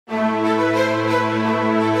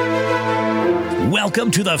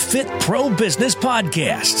Welcome to the Fit Pro Business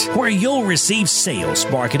Podcast, where you'll receive sales,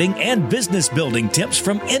 marketing, and business building tips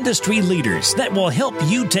from industry leaders that will help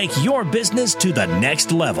you take your business to the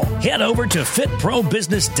next level. Head over to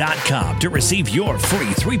fitprobusiness.com to receive your free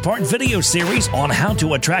 3-part video series on how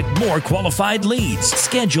to attract more qualified leads,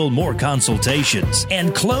 schedule more consultations,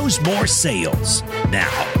 and close more sales.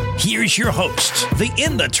 Now, here's your host, the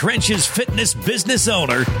In the Trenches fitness business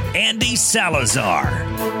owner, Andy Salazar.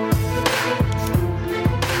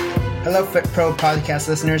 Hello, Fit Pro podcast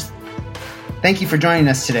listeners. Thank you for joining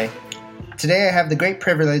us today. Today I have the great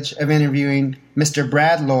privilege of interviewing Mr.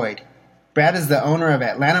 Brad Lloyd. Brad is the owner of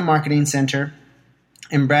Atlanta Marketing Center,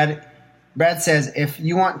 and Brad says if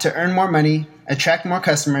you want to earn more money, attract more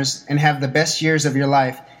customers, and have the best years of your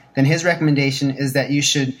life, then his recommendation is that you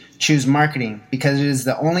should choose marketing because it is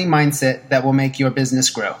the only mindset that will make your business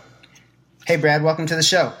grow. Hey, Brad, welcome to the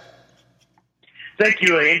show. Thank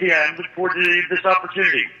you, Andy. I look forward to this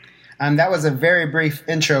opportunity. That was a very brief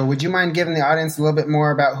intro. Would you mind giving the audience a little bit more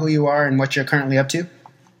about who you are and what you're currently up to?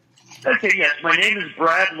 Okay, yes. My name is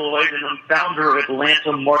Brad Lloyd, and I'm founder of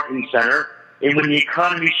Atlanta Marketing Center. And when the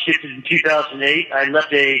economy shifted in 2008, I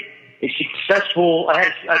left a successful,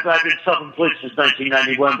 I've been self-employed since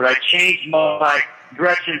 1991, but I changed my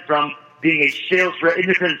direction from being a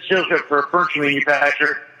independent sales rep for a furniture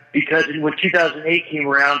manufacturer because when 2008 came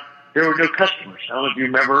around, there were no customers. I don't know if you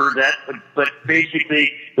remember that, but basically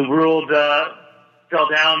the world fell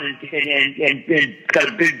down and got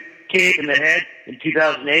a big kick in the head in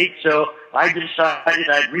 2008. So I decided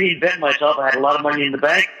I'd reinvent myself. I had a lot of money in the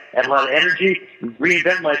bank, had a lot of energy,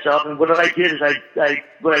 reinvent myself. And what I did is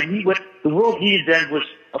what the world needed then was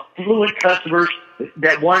affluent customers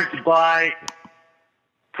that wanted to buy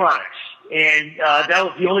products. And that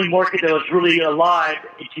was the only market that was really alive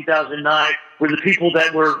in 2009 were the people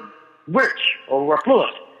that were rich or were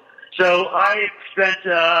affluent. So I spent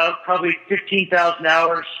probably 15,000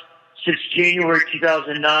 hours since January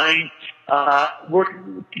 2009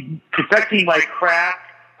 perfecting my craft,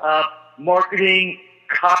 marketing,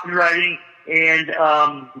 copywriting, and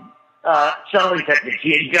selling techniques.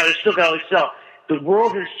 You still got to sell. The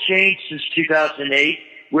world has changed since 2008,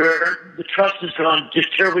 where the trust has gone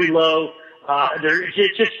just terribly low.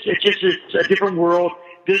 It's a different world.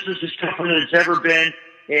 Business is tougher than it's ever been,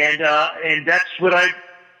 and that's what I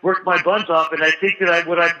worked my buns off. And I think that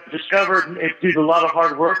what I've discovered through a lot of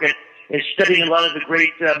hard work and studying a lot of the great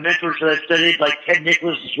mentors that I studied, like Ted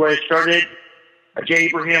Nicholas is where I started. Jay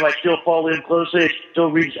Abraham, I still follow him closely. I still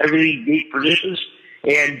read everything he produces.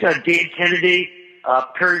 And Dan Kennedy,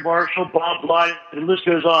 Perry Marshall, Bob Bly, the list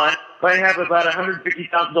goes on. But I have about a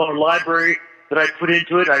 $150,000 library that I put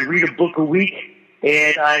into it. I read a book a week,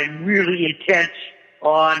 and I'm really intense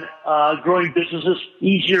on growing businesses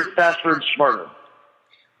easier, faster, and smarter.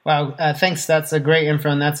 Wow, thanks. That's a great info,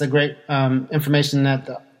 and that's a great information that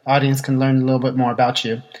the audience can learn a little bit more about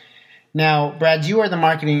you. Now, Brad, you are the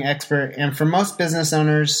marketing expert, and for most business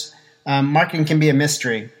owners, marketing can be a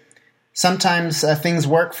mystery. Sometimes things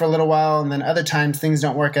work for a little while, and then other times things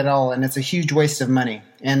don't work at all, and it's a huge waste of money.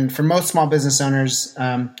 And for most small business owners,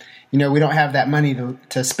 we don't have that money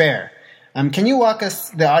to spare. Can you walk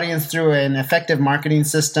the audience through an effective marketing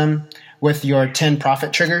system with your 10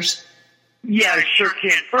 profit triggers? Yeah, I sure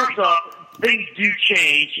can. First off, things do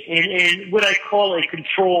change, and what I call a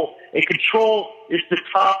control. A control is the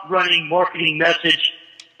top running marketing message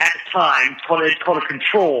at the time. It's called a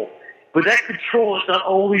control. But that control is not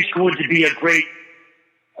always going to be a great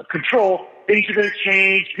control. Things are going to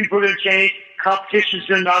change. People are going to change. Competition is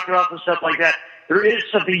going to knock it off and stuff like that. There is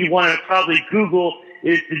something you want to probably Google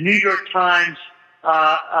is the New York Times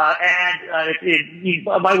ad.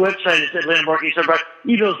 My website is Atlanta Marketing Center, but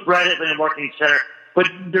email's Brad at Atlanta Marketing Center. But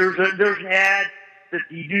there's an ad that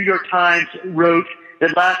the New York Times wrote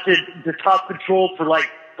that lasted the top control for like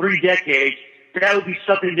 3 decades. That would be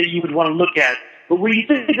something that you would want to look at. But when you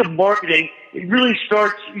think of marketing, it really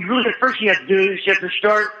starts. The first thing you have to do is you have to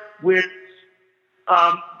start with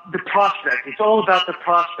the prospect. It's all about the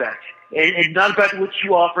prospect, and not about what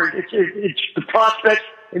you offer. It's the prospects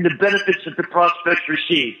and the benefits that the prospects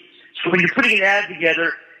receive. So when you're putting an ad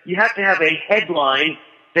together, you have to have a headline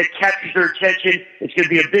that captures their attention. It's going to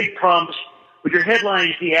be a big promise, but your headline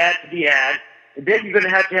is the ad to the ad, and then you're going to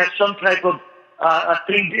have some type of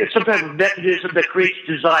some type of mechanism that creates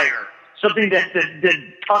desire. Something that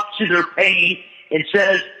talks to their pain and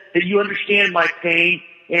says that you understand my pain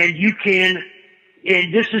and you need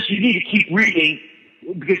to keep reading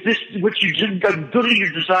because this is what building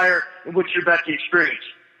your desire and what you're about to experience.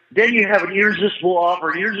 Then you have an irresistible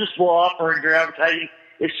offer. An irresistible offer in your advertising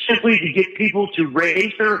is simply to get people to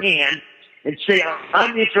raise their hand and say,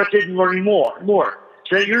 I'm interested in learning more.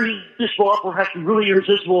 So that irresistible offer has to be really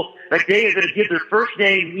irresistible. Like they are going to give their first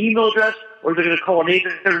name, email address, or they're going to call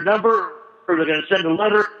their number, or they're going to send a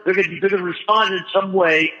letter. They're going to respond in some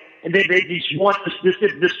way, and they just want this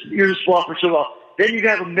irresistible offer so well. Then you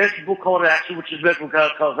have a measurable call to action, which is measurable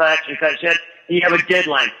call to action, like I said, and you have a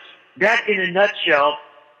deadline. That, in a nutshell,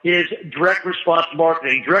 is direct response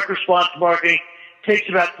marketing. Direct response marketing takes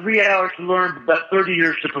about 3 hours to learn, but about 30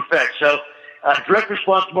 years to perfect. So direct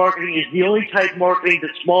response marketing is the only type of marketing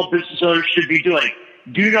that small business owners should be doing.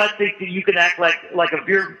 Do not think that you can act like a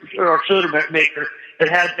beer or soda maker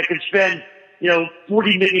that can spend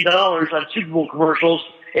 $40 million on Super Bowl commercials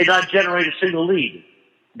and not generate a single lead.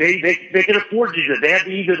 They can afford to do that. They have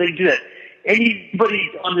the ego. They can do that.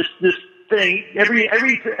 Anybody on this thing, everybody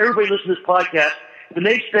listen to this podcast. When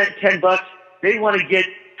they spend $10, they want to get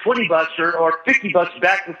 $20 or $50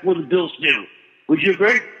 back before the bill's due. Would you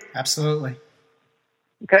agree? Absolutely.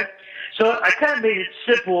 Okay. So I kind of made it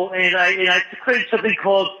simple, and I created something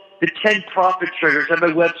called the 10 Profit Triggers on my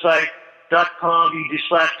website, .com. You do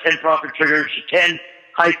 /10 Profit Triggers,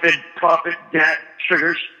 10-profit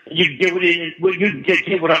triggers, and you can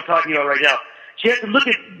get what I'm talking about right now. So you have to look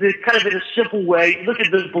at the kind of in a simple way. Look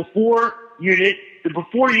at the before unit. The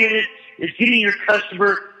before unit is getting your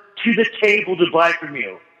customer to the table to buy from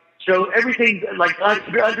you. So everything like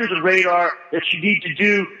under the radar that you need to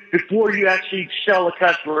do before you actually sell a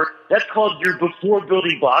customer, that's called your before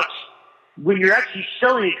building blocks. When you're actually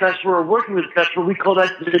selling a customer or working with a customer, we call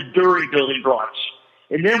that the during building blocks.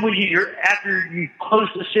 And then when after you close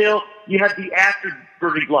the sale, you have the after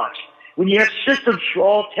building blocks. When you have systems for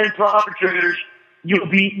all 10 profit triggers, your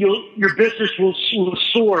business will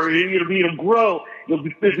soar. It'll grow. It'll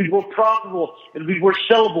be more profitable. It'll be more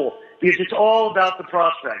sellable because it's all about the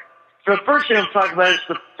prospect. So the first thing I'm talking about is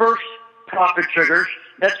the first profit triggers.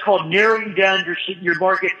 That's called narrowing down your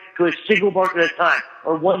market to a single market at a time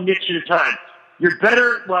or one niche at a time.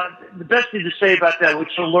 The best thing to say about that, which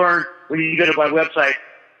you'll learn when you go to my website,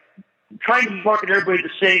 trying to market everybody the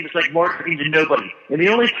same is like marketing to nobody. And they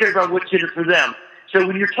only care about what's in it for them. So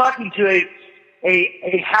when you're talking to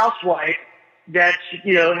a housewife that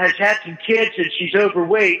has had some kids and she's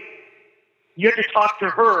overweight, you have to talk to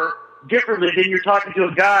her differently than you're talking to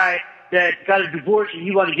a guy that got a divorce and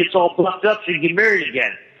he wants to get all buffed up so he can get married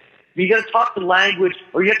again. You got to talk the language,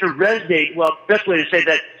 or you have to resonate. Well, best way to say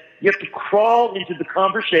that, you have to crawl into the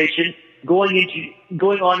conversation going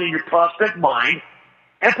on in your prospect mind,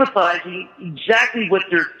 empathizing exactly what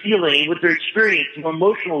they're feeling, what they're experiencing on an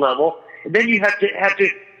emotional level, and then you have to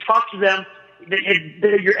talk to them.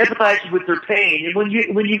 You're empathizing with their pain, and when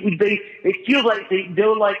they feel like they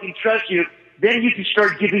know, like, and trust you, then you can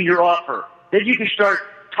start giving your offer. Then you can start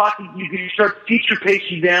talking. You can start feature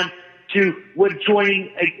pacing them to what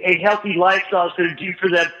joining a healthy lifestyle is going to do for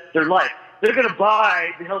them, their life. They're going to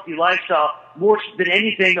buy the healthy lifestyle more than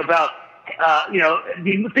anything about.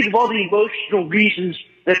 Think of all the emotional reasons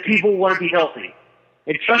that people want to be healthy.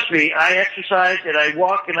 And trust me, I exercise and I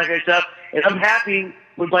walk and like I said, and I'm happy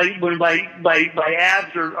when my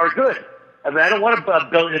abs are good. I mean, I don't want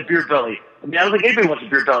a beer belly. I mean, I don't think anybody wants a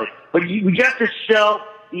beer belly. But you have to sell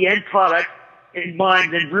the end product in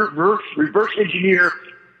mind, then reverse engineer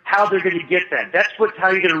how they're going to get that. That's how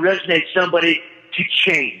you're going to resonate somebody to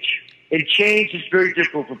change. And change is very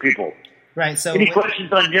difficult for people. Right. So, any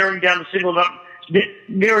questions on narrowing down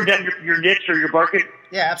your niche or your market?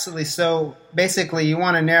 Yeah, absolutely. So basically, you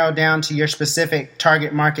want to narrow down to your specific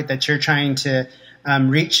target market that you're trying to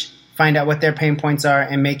reach, find out what their pain points are,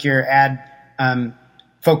 and make your ad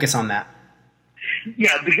focus on that.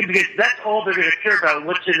 Yeah, because that's all they're going to care about,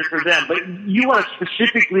 what's in it for them. But you want to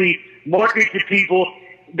specifically market to people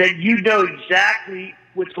that you know exactly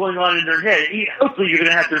what's going on in their head. Hopefully you're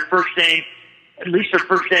going to have their first name, at least their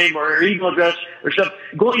first name or their email address or something.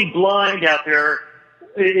 Going blind out there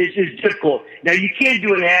is difficult. Now, you can't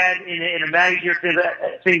do an ad in a magazine or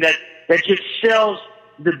thing that just sells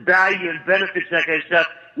the value and benefits, that kind of stuff,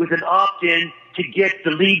 with an opt-in to get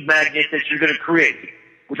the lead magnet that you're going to create,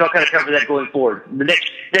 which I'll kind of cover that going forward. The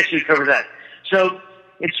next week cover that. So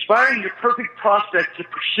inspiring your perfect prospect to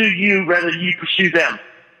pursue you rather than you pursue them.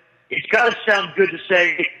 It's got to sound good to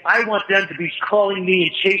say, I want them to be calling me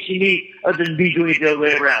and chasing me other than me doing it the other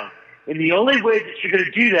way around. And the only way that you're going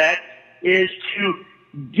to do that is to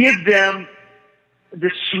give them the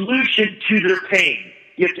solution to their pain.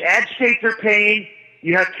 You have to agitate their pain.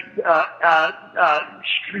 You have to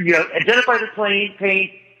identify their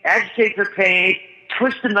pain, agitate their pain,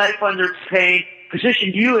 twist the knife on their pain,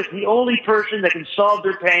 position you as the only person that can solve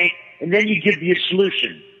their pain, and then you give the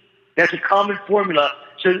solution. That's a common formula.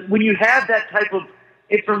 So when you have that type of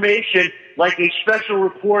information like a special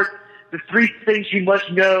report, the 3 things you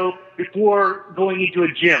must know before going into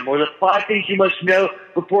a gym, or the 5 things you must know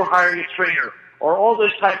before hiring a trainer, or all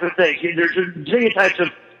those types of things. There's a zillion types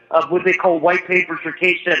of what they call white papers or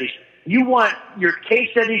case studies. You want your case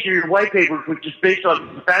studies or your white papers, which is based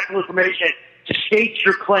on factual information, to state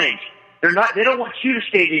your claims. They don't want you to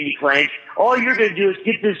state any claims. All you're going to do is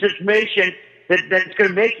get this information that's going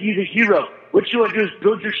to make you the hero. What you want to do is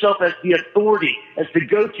build yourself as the authority, as the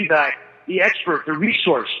go-to guy, the expert, the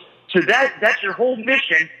resource. So that's your whole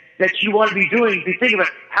mission that you want to be doing. If you think about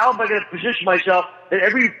how am I going to position myself that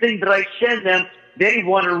everything that I send them, they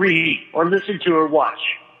want to read or listen to or watch.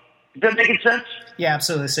 Is that making sense? Yeah,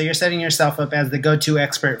 absolutely. So you're setting yourself up as the go-to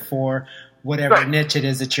expert for whatever niche it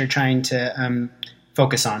is that you're trying to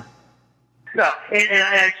focus on. Yeah, and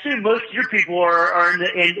I assume most of your people are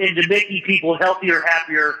into making people healthier,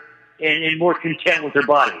 happier, and more content with their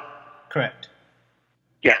body. Correct.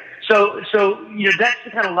 Yeah. So that's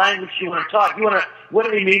the kind of language you want to talk. What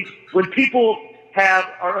do they mean? When people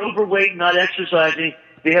are overweight, not exercising,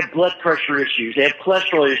 they have blood pressure issues. They have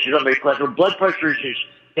cholesterol issues. Blood pressure issues.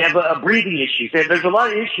 They have breathing issues. There's a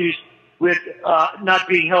lot of issues with not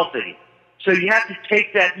being healthy. So you have to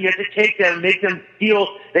take that. You have to take that and make them feel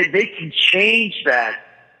that they can change that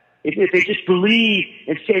if they just believe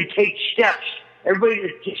and take steps.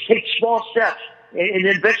 Everybody just take small steps, and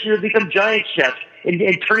then eventually they'll become giant steps in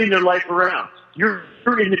turning their life around. You're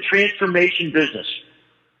in the transformation business.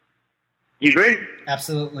 You agree?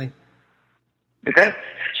 Absolutely. Okay.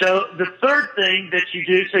 So the third thing that you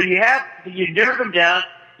do, you narrow them down.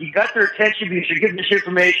 You got their attention because you're giving this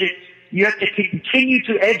information. You have to continue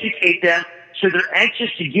to educate them so they're anxious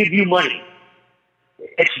to give you money.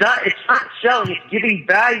 It's not selling, it's giving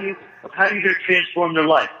value of how you're going to transform their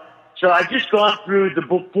life. So I've just gone through the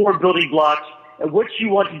before building blocks, and what you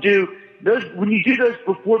want to do, when you do those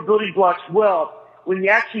before building blocks well, when you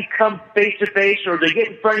actually come face to face or they get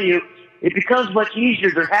in front of you, it becomes much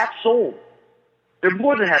easier. They're half sold. They're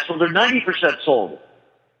more than half sold. They're 90% sold.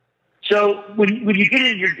 So when you get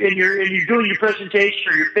in and you're doing your presentation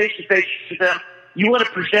or you're face to face with them, you want to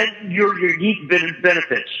present your unique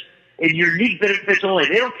benefits and your unique benefits only.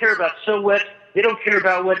 They don't care about so what. They don't care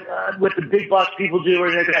about what the big boss people do or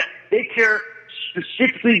anything like that. They care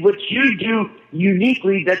specifically what you do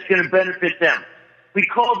uniquely that's going to benefit them. We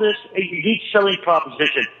call this a unique selling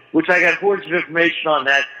proposition, which I got hordes of information on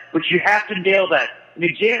that, but you have to nail that. An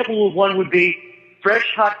example of one would be fresh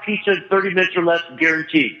hot pizza in 30 minutes or less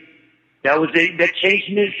guaranteed. That changed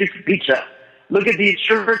the industry for pizza. Look at the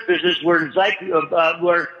insurance business where Geico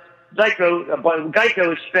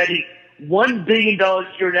is spending $1 billion a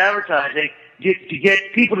year in advertising to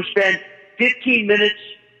get people to spend 15 minutes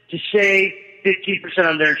to save 15%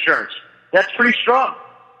 on their insurance. That's pretty strong.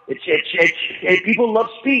 People love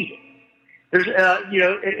speed. There's,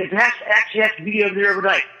 it actually has to be over there every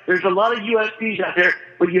night. There's a lot of USPs out there,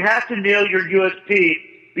 but you have to nail your USP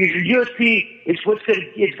because your USP is what's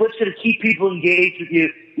going to keep people engaged with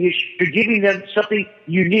you. You're giving them something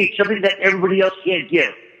unique, something that everybody else can't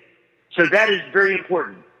give. So that is very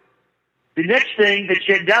important. The next thing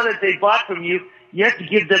now that they bought from you, you have to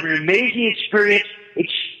give them an amazing experience,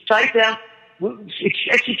 excite them,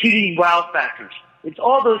 executing wow factors. It's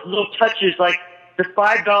all those little touches like the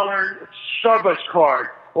 $5 Starbucks card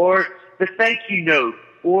or the thank you note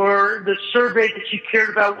or the survey that you cared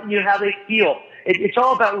about, how they feel. It's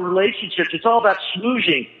all about relationships. It's all about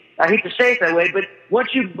schmoozing. I hate to say it that way, but once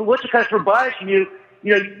a customer buys from you,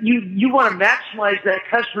 you want to maximize that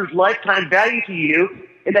customer's lifetime value to you,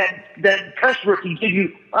 and that customer can give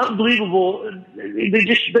you unbelievable.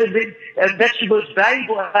 That's your most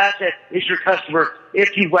valuable asset is your customer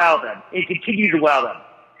if you wow them and continue to wow them.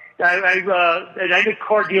 I know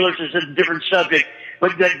car dealers is a different subject,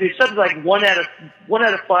 but there's something like one out of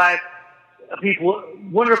five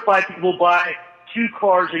people buy 2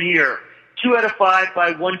 cars a year. 2 out of 5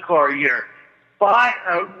 buy 1 car a year. 3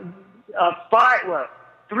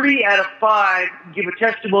 out of 5 give a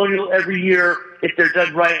testimonial every year if they're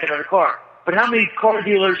done right on a car. But how many car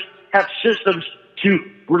dealers have systems to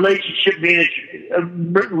relationship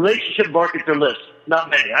market their list? Not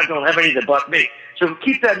many. I don't have any that bought me. So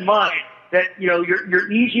keep that in mind that,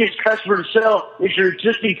 your easiest customer to sell is your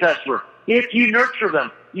existing customer. If you nurture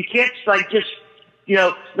them, you can't just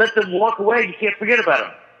let them walk away. You can't forget about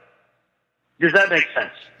them. Does that make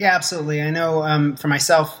sense? Yeah, absolutely. I know for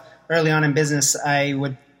myself, early on in business, I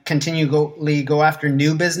would continually go after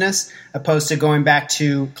new business opposed to going back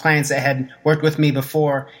to clients that had worked with me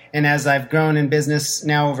before. And as I've grown in business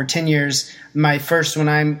now over 10 years, when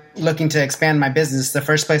I'm looking to expand my business, the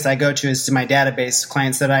first place I go to is to my database,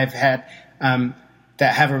 clients that I've had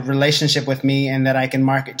that have a relationship with me and that I can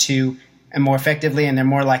market to and more effectively, and they're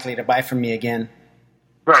more likely to buy from me again.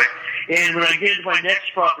 Right. And when I get into my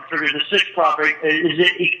next profit trigger, the sixth profit,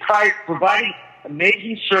 is providing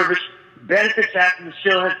amazing service, benefits after the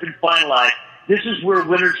sale has been finalized. This is where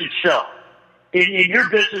winners excel. In your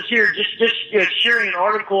business here, just sharing an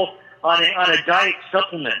article on a diet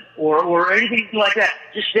supplement or anything like that,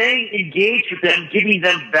 just staying engaged with them, giving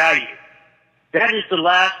them value. That is the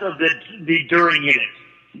last of the during units.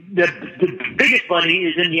 The biggest money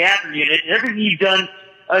is in the after unit. Everything you've done,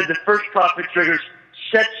 the first profit triggers,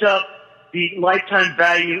 sets up the lifetime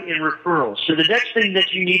value in referrals. So the next thing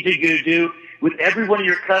that you need to go do with every one of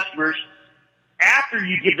your customers, after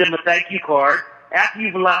you give them a thank you card, after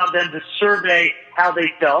you've allowed them to survey how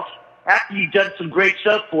they felt, after you've done some great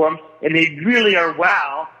stuff for them, and they really are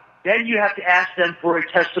wow, then you have to ask them for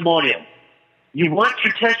a testimonial. You want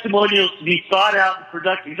your testimonials to be thought out and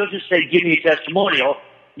productive. You don't just say, give me a testimonial.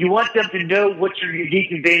 You want them to know what your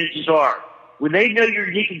unique advantages are. When they know your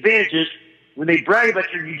unique advantages, when they brag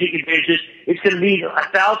about your unique advantages, it's going to mean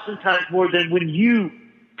 1,000 times more than when you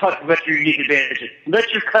talk about your unique advantages. Let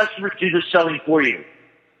your customers do the selling for you.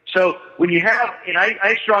 So when you have, and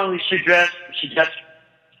I strongly suggest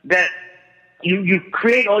that you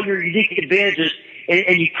create all your unique advantages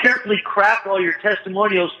and you carefully craft all your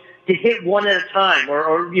testimonials to hit one at a time,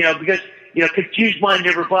 or because confused mind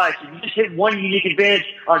never buys. If you just hit one unique advantage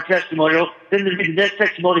on testimonial, then the next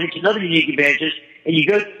testimonial hits another unique advantage, and you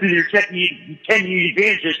go through your 10 unique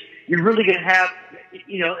advantages, you're really going to have,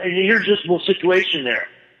 an irresistible situation there.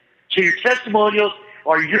 So your testimonials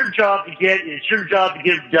are your job to get, and it's your job to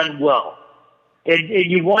get them done well. And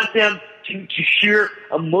you want them to share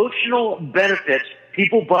emotional benefits.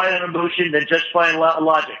 People buy on emotion than just buying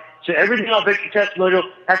logic. So everything about your testimonial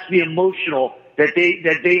has to be emotional, that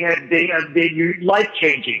they're life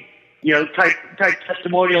changing, type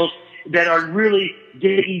testimonials that are really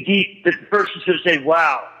digging deep, that the person's going to say,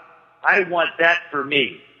 wow, I want that for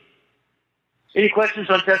me. Any questions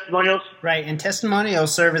on testimonials? Right, and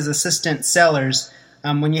testimonials serve as assistant sellers.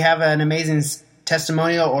 When you have an amazing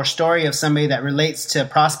testimonial or story of somebody that relates to a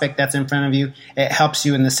prospect that's in front of you, it helps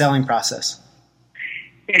you in the selling process.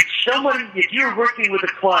 If you're working with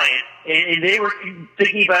a client and they were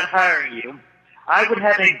thinking about hiring you, I would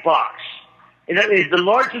have a box. And the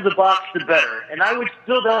larger the box, the better. And I would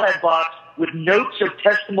fill out that box with notes of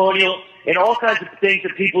testimonial and all kinds of things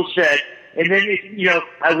that people said. And then,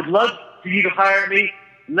 I would love for you to hire me.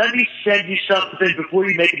 Let me send you something before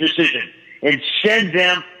you make a decision. And send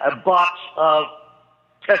them a box of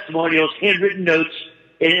testimonials, handwritten notes,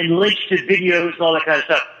 and links to videos and all that kind of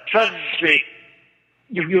stuff. Trust me,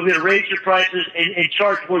 you'll be able to raise your prices and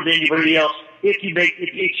charge more than anybody else if you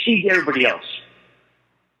exceed everybody else.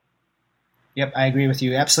 Yep, I agree with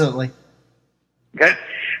you. Absolutely. Okay.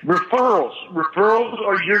 Referrals. Referrals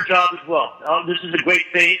are your job as well. This is a great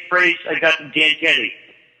phrase I got from Dan Kennedy.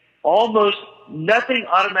 Almost nothing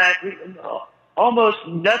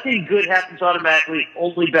good happens automatically.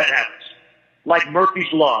 Only bad happens. Like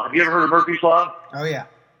Murphy's Law. Have you ever heard of Murphy's Law? Oh, yeah.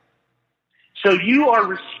 So you are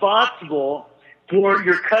responsible for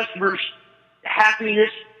your customers'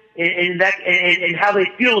 happiness and how they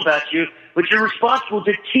feel about you, but you're responsible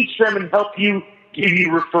to teach them and help you, give you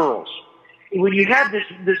referrals. And when you have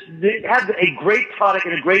have a great product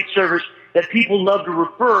and a great service that people love to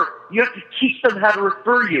refer, you have to teach them how to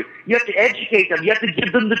refer you. You have to educate them. You have to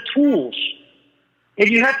give them the tools. And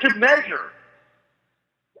you have to measure.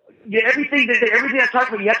 Everything I talk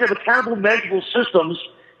about, you have to have accountable, measurable systems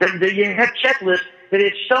that you have checklists that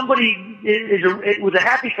if somebody was a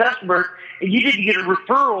happy customer and you didn't get a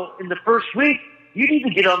referral in the first week, you need to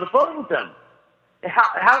get on the phone with them.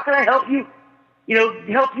 How can I help you?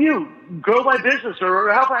 Help you grow my business,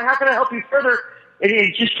 or how can I help you further?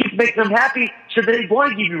 And just keep making them happy so that they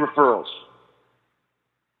want to give you referrals.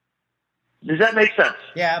 Does that make sense?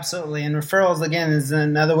 Yeah, absolutely. And referrals, again, is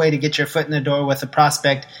another way to get your foot in the door with a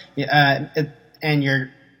prospect, and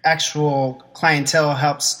your actual clientele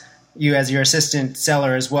helps you as your assistant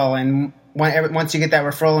seller as well. And once you get that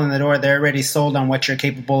referral in the door, they're already sold on what you're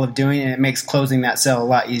capable of doing, and it makes closing that sale a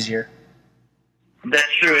lot easier.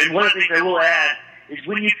 That's true. And one of the things I will add is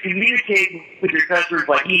when you communicate with your customers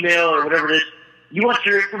by email or whatever it is, you want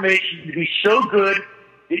your information to be so good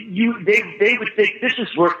that they would think this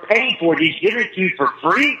is worth paying for. He's giving it to you for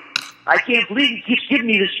free. I can't believe he keeps giving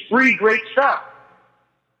me this free great stuff.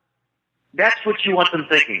 That's what you want them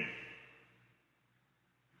thinking.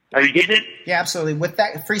 Are you getting it? Yeah, absolutely. With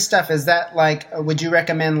that free stuff, is that would you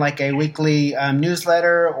recommend like a weekly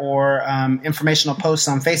newsletter or informational posts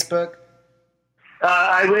on Facebook?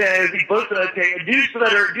 I think both. Okay, a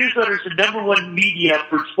newsletter is the number one media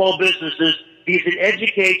for small businesses because it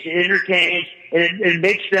educates, it entertains, and it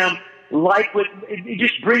makes them like what it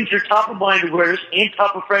just brings your top of mind awareness and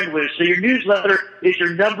top of friend awareness. So your newsletter is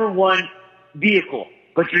your number one vehicle,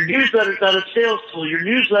 but your newsletter is not a sales tool. Your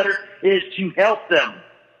newsletter is to help them.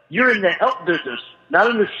 You're in the help business, not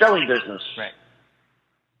in the selling business. Right.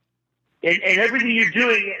 And everything you're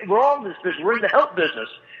doing, we're all in this business. We're in the help business.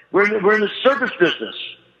 We're in the service business.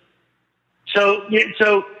 So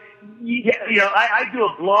I do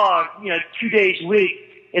a blog, 2 days a week,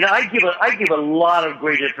 and I give a lot of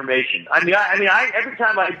great information. I mean, every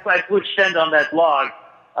time I push send on that blog,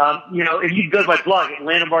 and you can go to my blog at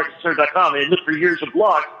landonmarketserve.com and look for years of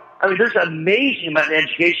blogs. I mean, there's an amazing amount of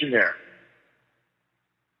education there.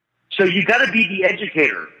 So you got to be the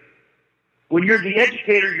educator. When you're the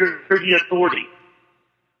educator, you're the authority.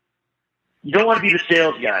 You don't want to be the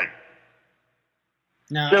sales guy.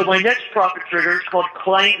 No. So my next profit trigger is called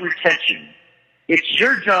client retention. It's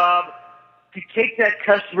your job to take that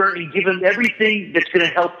customer and give them everything that's going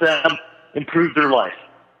to help them improve their life.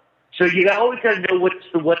 So you always got to know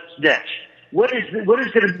what's next. What is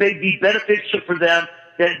going to be beneficial for them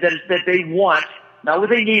that they want, not what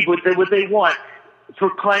they need, but what they want for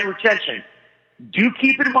client retention. Do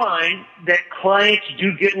keep in mind that clients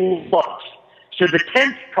do get lost. So the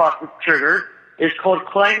 10th profit trigger is called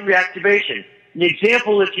client reactivation. An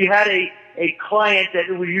example, if you had a client that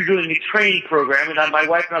you're doing a training program, and my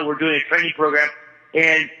wife and I were doing a training program,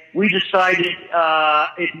 and we decided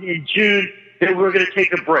in June that we were going to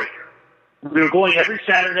take a break. We were going every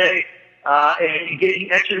Saturday and getting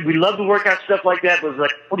extra. We love to work out stuff like that. It was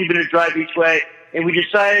like a 40-minute drive each way, and we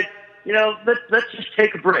decided, let's just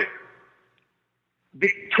take a break.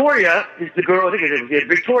 Victoria is the girl. I think it was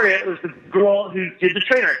Victoria was the girl who did the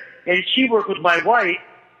trainer, and she worked with my wife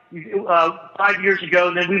 5 years ago,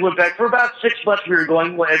 and then we went back for about 6 months. We were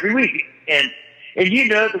going every week, and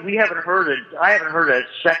that we I haven't heard a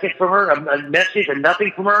second from her, a message, and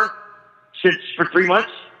nothing from her for 3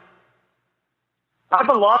 months. I'm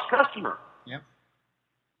a lost customer. Yep.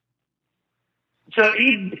 So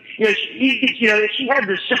if she had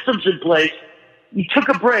the systems in place, you took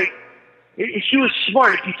a break. If she was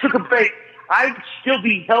smart, if you took a break, I would still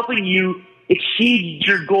be helping you exceed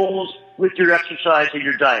your goals with your exercise and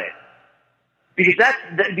your diet. Because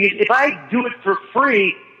if I do it for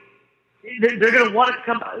free, they're going to want to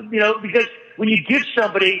come, because when you give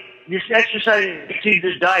somebody this exercise and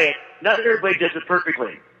this diet, not everybody does it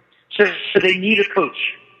perfectly. So they need a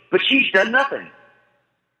coach. But she's done nothing.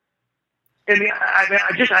 I mean,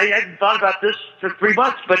 I hadn't thought about this for 3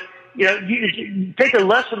 months, but, you take a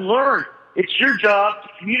lesson learned. It's your job to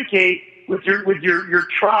communicate with your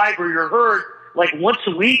tribe or your herd, like once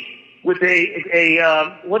a week with a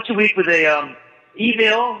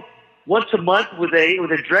email, once a month with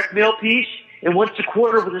a direct mail piece, and once a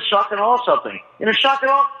quarter with a shock and awe something. And a shock and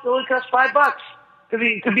awe only costs $5.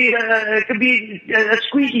 It could be a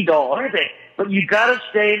squeezy doll or anything. But you got to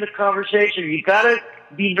stay in the conversation. You got to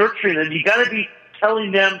be nurturing them. You got to be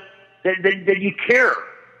telling them that you care.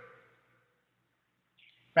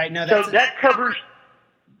 Right. No. So that covers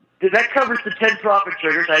the 10 profit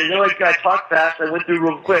triggers. I know I talked fast. I went through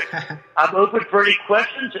real quick. I'm open for any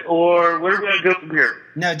questions, or where are we going to go from here?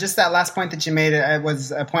 No, just that last point that you made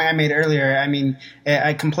was a point I made earlier. I mean,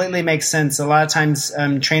 it completely makes sense. A lot of times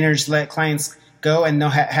trainers let clients go and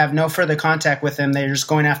have no further contact with them. They're just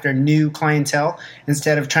going after new clientele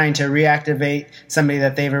instead of trying to reactivate somebody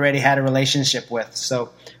that they've already had a relationship with. So,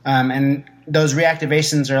 and those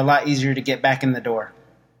reactivations are a lot easier to get back in the door.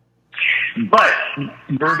 But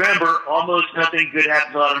remember, almost nothing good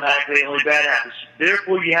happens automatically, only bad happens.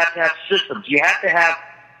 Therefore, you have to have systems. You have to have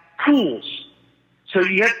tools. So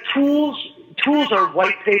you have tools. Tools are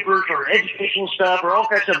white papers or educational stuff or all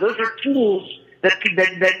kinds of stuff. Those are tools that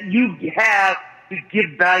you have to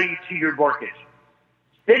give value to your market.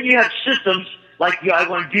 Then you have systems like, I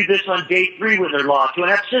want to do this on day 3 when they're lost. You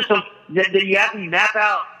want to have systems that you have to map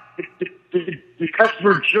out the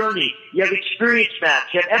customer journey. You have experience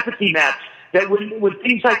maps. You have empathy maps. That when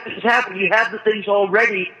things like this happen, you have the things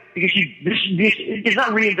already because it's not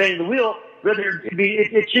reinventing the wheel. Rather,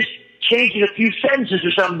 it's just changing a few sentences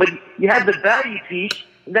or something. But you have the value piece,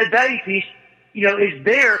 and that value piece, is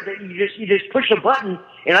there that you just push a button.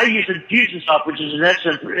 And I use Infusionsoft, which is an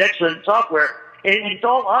excellent software, and it's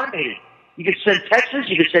all automated. You can send texts,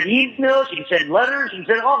 you can send emails, you can send letters, you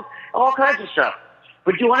can send all kinds of stuff.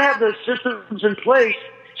 But you want to have those systems in place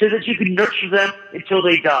so that you can nurture them until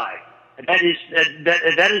they die. And that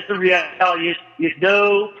is the reality.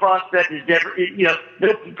 No prospect is never,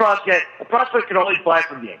 no prospect. A prospect can always buy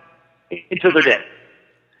from you. until they're dead.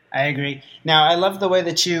 I agree. Now, I love the way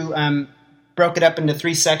that you broke it up into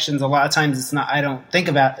 3 sections. A lot of times it's not, I didn't think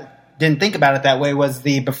about it that way, was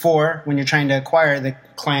the before, when you're trying to acquire the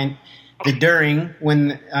client, the during,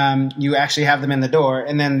 when you actually have them in the door,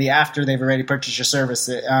 and then the after they've already purchased your service.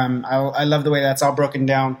 I love the way that's all broken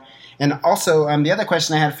down. And also, the other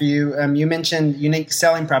question I had for you, you mentioned unique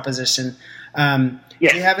selling proposition.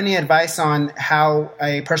 Yes. Do you have any advice on how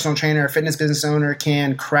a personal trainer or fitness business owner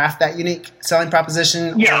can craft that unique selling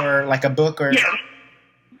proposition, or like a book? Or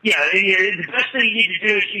Yeah, the best thing you need to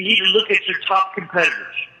do is you need to look at your top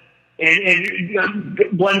competitors. And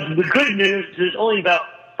the good news is only about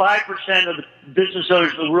 5% of the business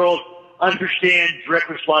owners in the world understand direct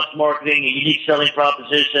response marketing and unique selling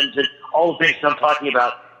propositions and all the things I'm talking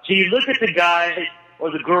about. So you look at the guys or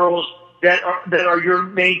the girls that are your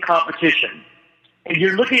main competition, and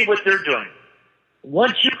you're looking at what they're doing.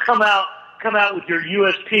 Once you come out with your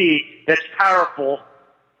USP that's powerful,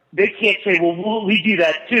 they can't say, well, we do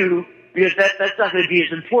that too, because that's not going to be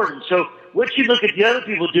as important. So once you look at the other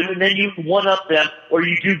people do, and then you one-up them, or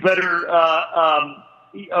you do better,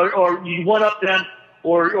 or you one-up them,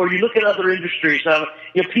 or you look at other industries.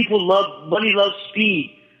 Money loves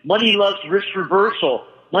speed. Money loves risk reversal.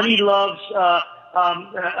 Money loves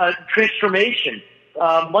transformation.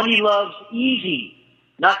 Money loves easy,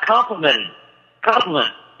 not complicated.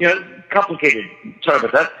 Complicated. Sorry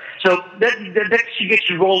about that. So that should get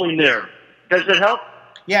you rolling there. Does that help?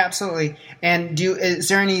 Yeah, absolutely. And is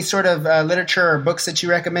there any sort of literature or books that you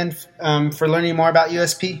recommend for learning more about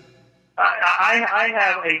USP? I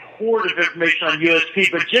have a hoard of information on USP,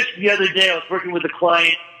 but just the other day I was working with a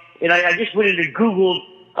client, and I just went into Google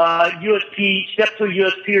USP, step to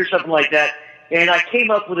USP or something like that, and I came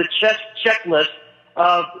up with a checklist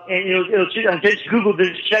I just Googled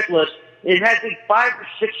this checklist. It had 5 or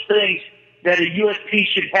 6 things that a USP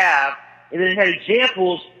should have, and then it had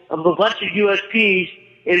examples of a bunch of USPs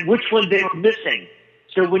and which one they were missing.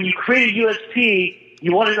 So when you create a USP,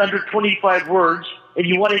 you want it under 25 words, and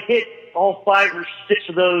you want to hit all 5 or 6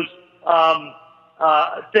 of those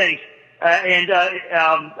things.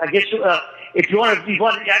 I guess if you want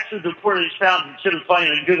to actually the report is found instead of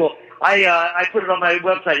finding it on Google, I put it on my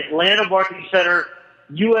website, Atlanta Marketing Center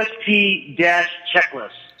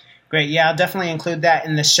USP-checklist. Great. Yeah, I'll definitely include that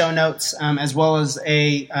in the show notes, as well as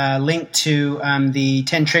a link to the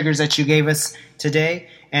 10 triggers that you gave us today,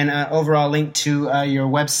 and an overall link to your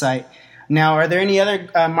website. Now, are there any other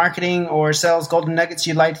marketing or sales golden nuggets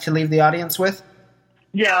you'd like to leave the audience with?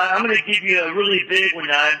 Yeah, I'm going to give you a really big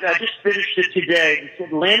one. I just finished it today.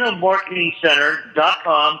 It's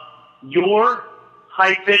AtlantaMarketingCenter.com,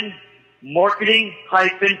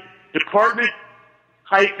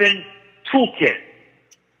 your-marketing-department-toolkit.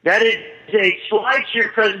 That is a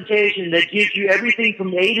slideshare presentation that gives you everything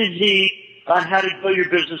from A to Z on how to grow your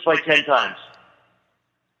business by 10 times.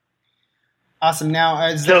 Awesome. Now,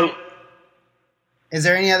 is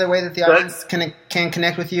there any other way that the audience can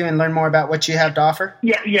connect with you and learn more about what you have to offer?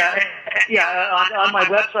 Yeah. On my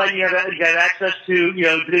website, you have access to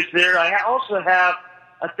this there. I also have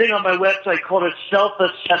a thing on my website called a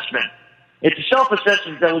self-assessment. It's a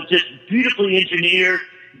self-assessment that was just beautifully engineered.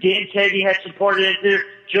 Dan Teddy had some part in it there.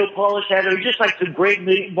 Joe Polish had it. Just like some great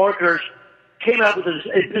marketers came out with a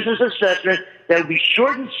business assessment that would be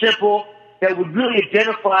short and simple, that would really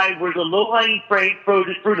identify where the low-hanging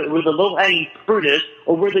fruit is,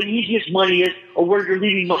 or where the easiest money is, or where you're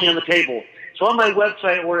leaving money on the table. So on my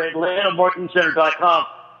website, or at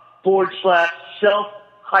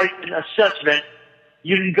AtlantaMarketingCenter.com/self-assessment,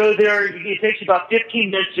 you can go there. It takes about 15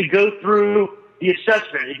 minutes to go through the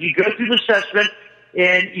assessment. If you go through the assessment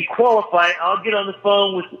and you qualify, I'll get on the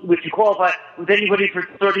phone with you qualify with anybody for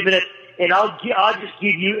 30 minutes, and I'll just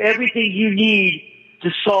give you everything you need to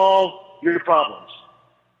solve your problems.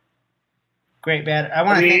 Great, Brad. I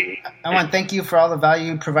want to thank you for all the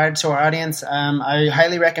value provided to our audience. I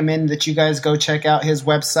highly recommend that you guys go check out his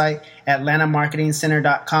website,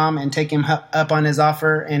 AtlantaMarketingCenter.com, and take him up on his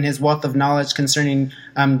offer and his wealth of knowledge concerning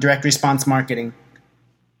direct response marketing.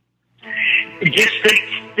 Just think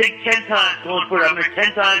 10 times going forward. I'm going to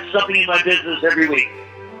 10 times something in my business every week.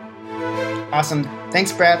 Awesome.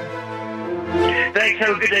 Thanks, Brad. Thanks.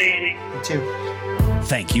 Have a good day, Andy. You too.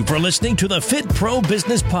 Thank you for listening to the Fit Pro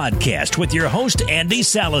Business Podcast with your host, Andy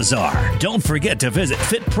Salazar. Don't forget to visit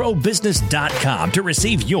fitprobusiness.com to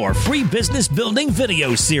receive your free business building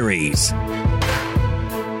video series.